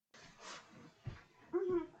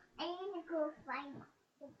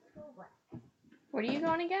What are you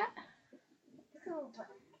going to get? Pooh book.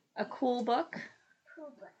 A cool book?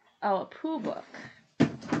 Pooh book. Oh, a poo book.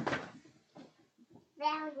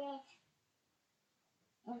 Found it.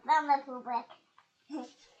 I found my poo book.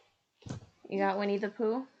 You got Winnie the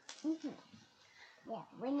Pooh? Yeah,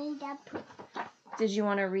 Winnie the Pooh. Did you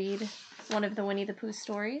want to read one of the Winnie the Pooh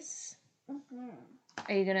stories?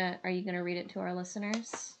 Are you gonna read it to our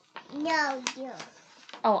listeners? No, you.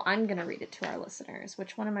 Oh, I'm gonna read it to our listeners.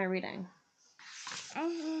 Which one am I reading?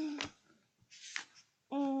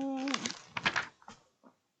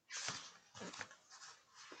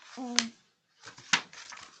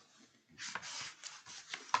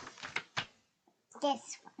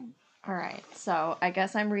 This one. All right, so I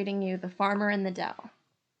guess I'm reading you The Farmer in the Dell.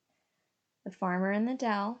 The farmer in the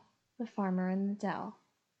dell, the farmer in the dell.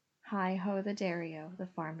 Hi ho the dairy-o, the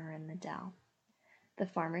farmer in the dell. The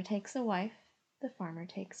farmer takes a wife, the farmer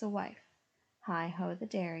takes a wife. Hi ho the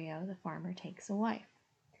dairy-o, the farmer takes a wife.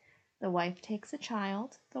 The wife takes a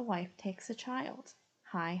child, the wife takes a child.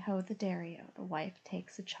 Hi ho the dairy-o, the wife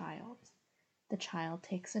takes a child. The child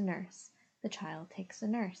takes a nurse, the child takes a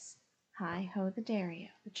nurse. Hi ho the dairy-o,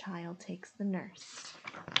 the child takes the nurse.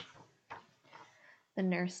 The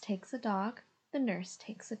nurse takes a dog, the nurse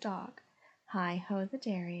takes a dog. Hi ho the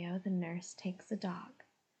dairy-o, the nurse takes a dog.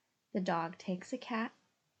 The dog takes a cat,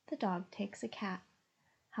 the dog takes a cat.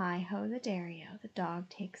 Hi ho the dairy-o, the dog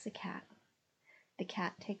takes a cat. The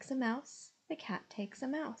cat takes a mouse, the cat takes a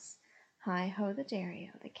mouse. Hi ho the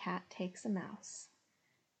dairy-o, the cat takes a mouse.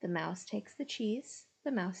 The mouse takes the cheese,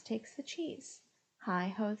 the mouse takes the cheese. Hi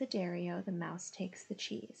ho the dairy-o, the mouse takes the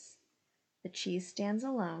cheese. The cheese stands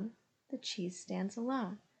alone, the cheese stands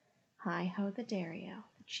alone. Hi ho the dairy-o,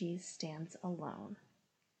 the cheese stands alone.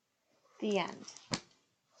 The end.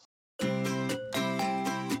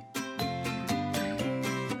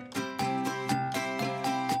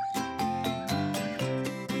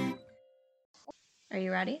 Are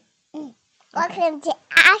you ready? Welcome to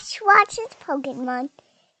Ash Watches Pokemon.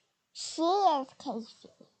 She is Casey.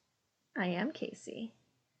 I am Casey.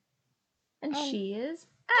 And she is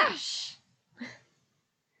Ash.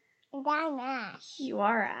 And I'm Ash. You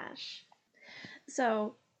are Ash.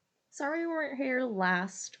 So, sorry we weren't here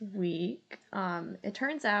last week. It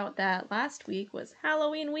turns out that last week was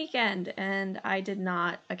Halloween weekend, and I did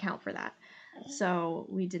not account for that. So,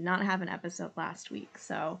 we did not have an episode last week.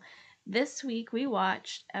 So, this week we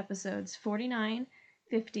watched episodes 49,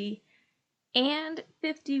 50, and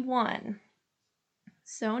 51.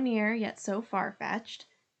 So near, yet so far-fetched.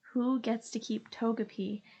 Who gets to keep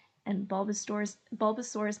Togepi and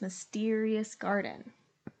Bulbasaur's mysterious garden?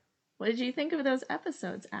 What did you think of those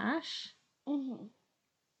episodes, Ash?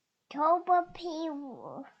 Togepi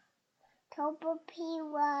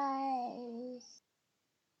was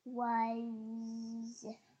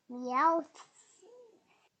Meowth.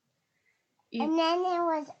 And then it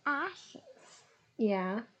was Ash's.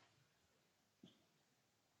 Yeah.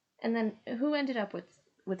 And then who ended up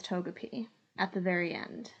with Togepi at the very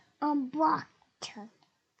end? Brock took it.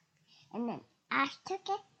 And then Ash took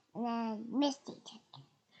it. And then Misty took it.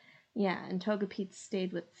 Yeah, and Togepi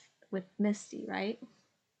stayed with Misty, right?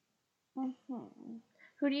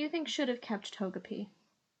 Who do you think should have kept Togepi?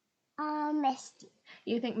 Misty.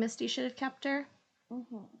 You think Misty should have kept her?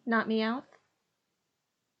 Not Meowth?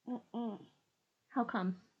 How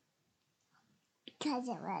come? Because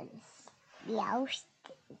it was Meowth's.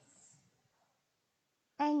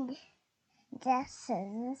 And this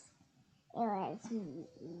is, it was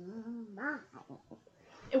mine.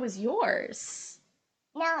 It was yours.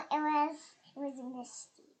 No, it was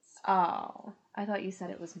Misty's. Oh, I thought you said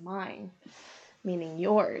it was mine, meaning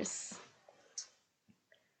yours.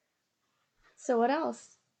 So what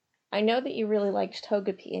else? I know that you really liked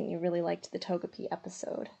Togepi and you really liked the Togepi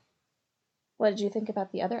episode. What did you think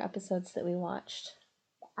about the other episodes that we watched?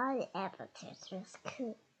 The other episodes was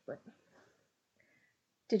cool.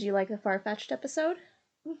 Did you like the Far-Fetched episode?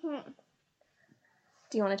 Mm-hmm.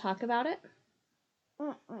 Do you want to talk about it?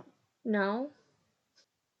 Mm-mm. No?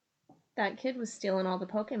 That kid was stealing all the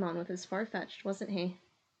Pokemon with his Far-Fetched, wasn't he?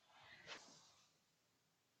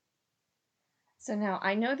 So now,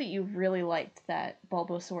 I know that you really liked that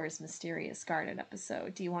Bulbasaur's Mysterious Garden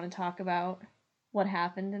episode. Do you want to talk about what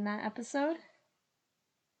happened in that episode?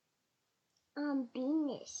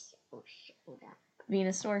 Venusaur showed up.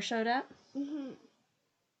 Venusaur showed up? Mm-hmm.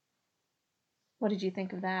 What did you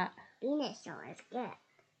think of that? Venusaur is good.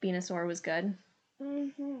 Venusaur was good?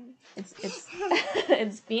 Mm-hmm. It's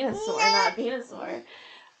it's Venusaur, not Venusaur.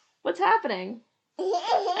 What's happening? Yeah,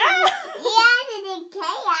 to do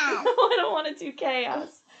chaos. No, I don't want to do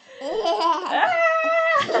chaos.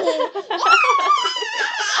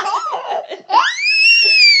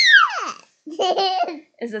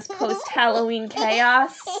 Is this post-Halloween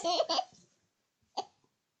chaos?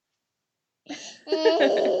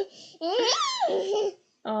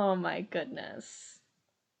 Oh my goodness.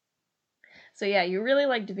 So yeah, you really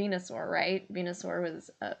liked Venusaur, right? Venusaur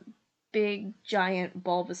was a big, giant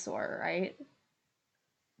Bulbasaur, right?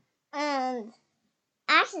 And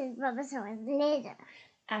Ash's Bulbasaur was little.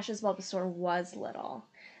 Ash's Bulbasaur was little.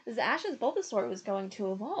 Because Ash's Bulbasaur was going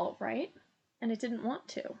to evolve, right? And it didn't want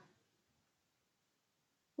to.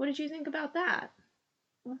 What did you think about that?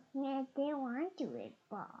 Yeah, they want to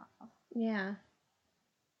evolve. Yeah.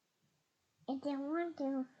 And they want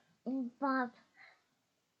to evolve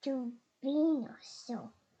to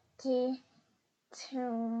Venusaur, to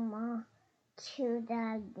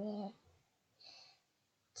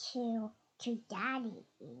Daddy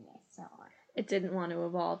Venusaur. It didn't want to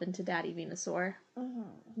evolve into Daddy Venusaur.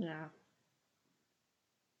 Mm-hmm. Yeah.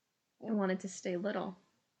 It wanted to stay little.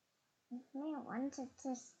 It wanted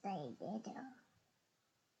to stay little.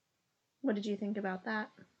 What did you think about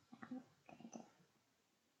that?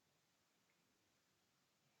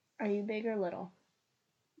 Are you big or little?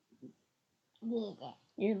 Little.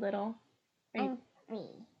 You're little? I'm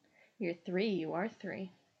 3. You're 3. You are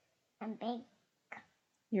 3. I'm big.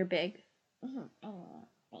 You're big? Mm-hmm. I'm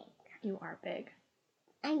big. You are big.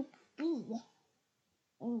 I'm B.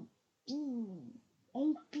 I'm B.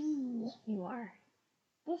 I'm B. You are.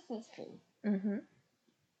 This is B. Mm-hmm.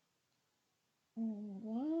 And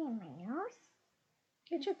then my nose.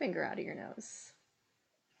 Get your finger out of your nose.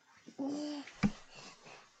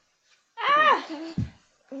 Ah!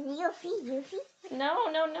 Yuffie.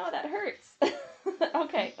 No, that hurts.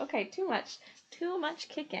 Okay, too much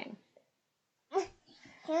kicking. Can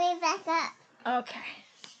we back up? Okay.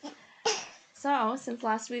 So, since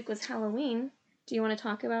last week was Halloween, do you want to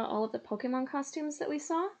talk about all of the Pokemon costumes that we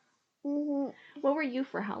saw? Mm-hmm. What were you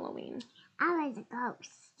for Halloween? I was a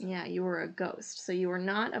ghost. Yeah, you were a ghost, so you were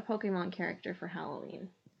not a Pokemon character for Halloween.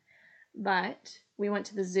 But we went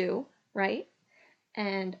to the zoo, right?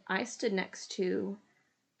 And I stood next to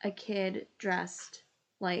a kid dressed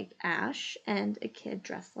like Ash and a kid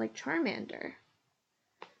dressed like Charmander.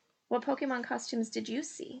 What Pokemon costumes did you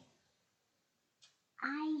see?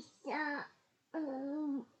 I saw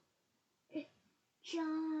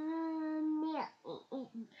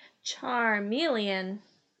Charmeleon.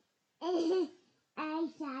 I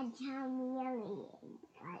saw Charmeleon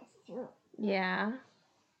costume. Yeah.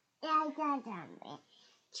 I saw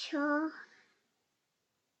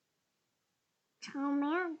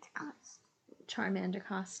Charmander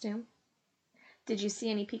costume. Did you see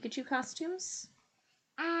any Pikachu costumes?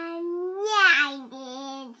 Yeah, I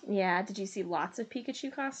did. Yeah, did you see lots of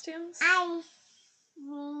Pikachu costumes? I see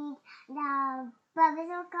the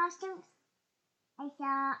Bulbasaur costumes. I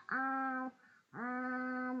saw a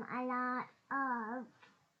lot of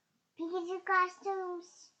Pikachu costumes.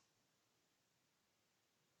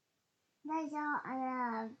 I saw a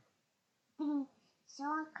lot of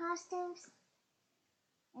Venusaur costumes.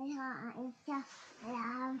 I saw a lot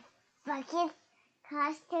of bucket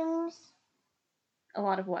costumes. A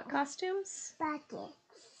lot of what costumes? Buckets.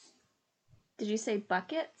 Did you say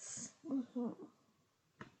buckets? Mm-hmm.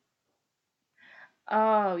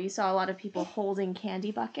 Oh, you saw a lot of people holding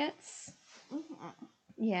candy buckets? Mm-hmm.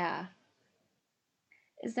 Yeah.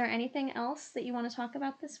 Is there anything else that you want to talk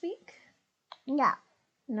about this week? No.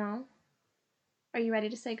 No? Are you ready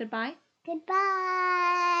to say goodbye?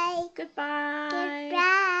 Goodbye. Goodbye.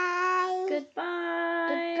 Goodbye.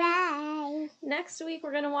 Goodbye. Goodbye. Next week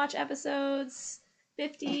we're going to watch episodes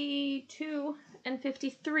 52 and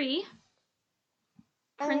 53.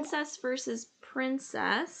 Princess versus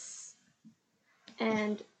Princess.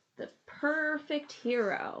 And the perfect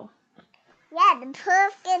hero. Yeah, the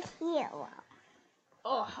perfect hero.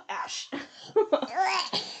 Oh, Ash.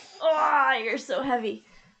 Oh, you're so heavy.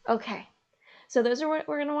 Okay. So those are what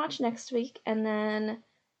we're going to watch next week. And then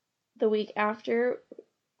the week after,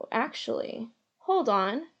 actually, hold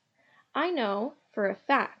on. I know for a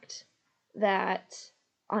fact that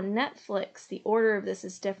on Netflix, the order of this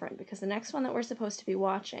is different because the next one that we're supposed to be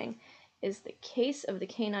watching is The Case of the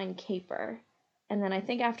Canine Caper. And then I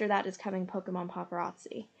think after that is coming Pokemon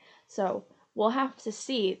Paparazzi. So we'll have to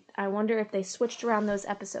see. I wonder if they switched around those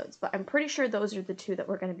episodes, but I'm pretty sure those are the two that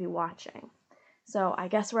we're going to be watching. So I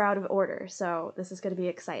guess we're out of order, so this is going to be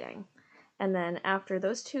exciting. And then after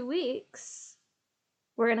those 2 weeks,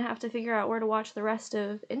 we're going to have to figure out where to watch the rest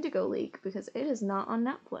of Indigo League because it is not on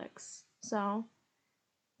Netflix. So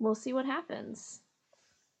we'll see what happens.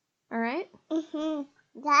 All right? Mm-hmm.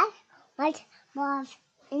 That was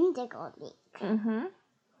Indigo League. Mm-hmm.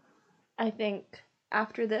 I think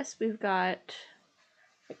after this we've got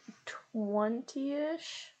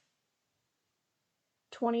 20-ish,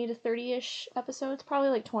 20 to 30-ish episodes, probably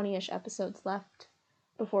like 20-ish episodes left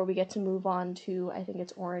before we get to move on to, I think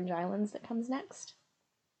it's Orange Islands that comes next.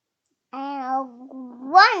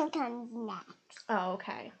 One comes next. Oh,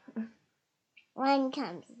 okay. One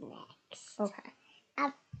comes next. Okay.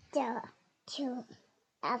 After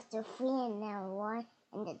 3 and then 1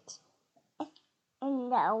 and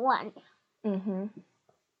the 1. Mm-hmm.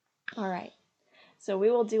 All right. So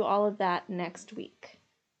we will do all of that next week.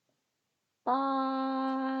 Bye.